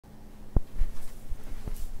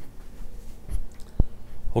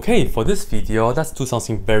Okay, for this video, let's do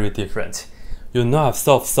something very different. You know I've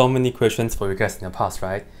solved so many questions for you guys in the past,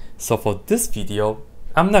 right? So for this video,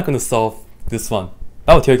 I'm not going to solve this one.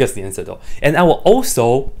 I will tell you guys the answer though. And I will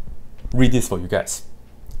also read this for you guys.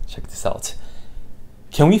 Check this out.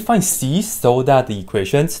 Can we find c so that the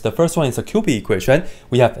equations, the first one is a cubic equation.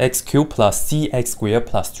 We have x cubed plus cx squared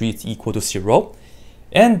plus 3 is equal to 0.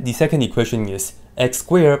 And the second equation is x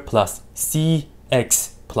squared plus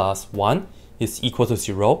cx plus 1 is equal to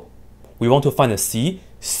 0. We want to find a c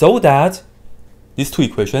so that these two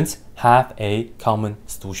equations have a common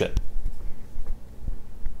solution.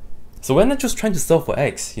 So we're not just trying to solve for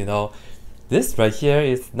x, you know. This right here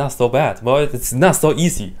is not so bad. Well, it's not so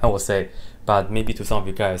easy, I would say. But maybe to some of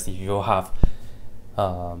you guys, if you have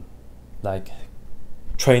like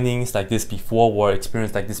trainings like this before or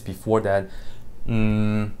experience like this before, then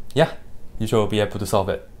yeah, you should be able to solve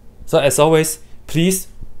it. So as always, please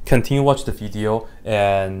continue watch the video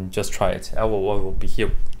and just try it. I will be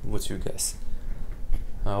here with you guys.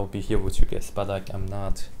 I will be here with you guys, but like I'm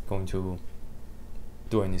not going to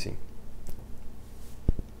do anything.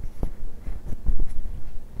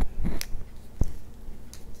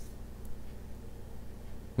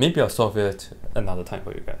 Maybe I'll solve it another time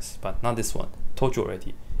for you guys, but not this one. Told you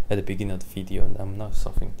already at the beginning of the video, and I'm not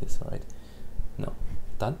solving this, right? No.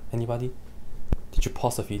 Done? Anybody? Did you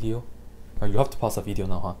pause the video? Oh, you have to pause the video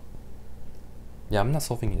now, huh? Yeah, I'm not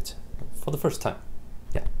solving it for the first time.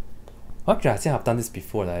 Yeah. Actually, I think I've done this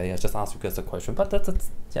before. I just asked you guys a question, but that's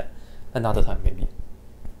yeah, another time maybe.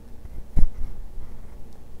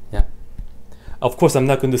 Yeah. Of course, I'm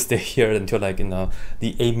not going to stay here until like the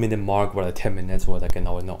 8-minute mark or like 10 minutes or like an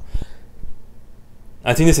hour. No.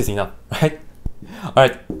 I think this is enough, right? All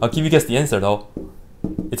right, I'll give you guys the answer though.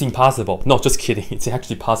 It's impossible. No, just kidding. It's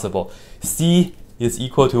actually possible. C is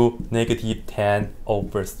equal to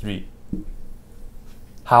 -10/3.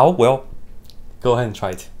 How? Well, go ahead and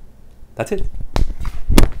try it. That's it.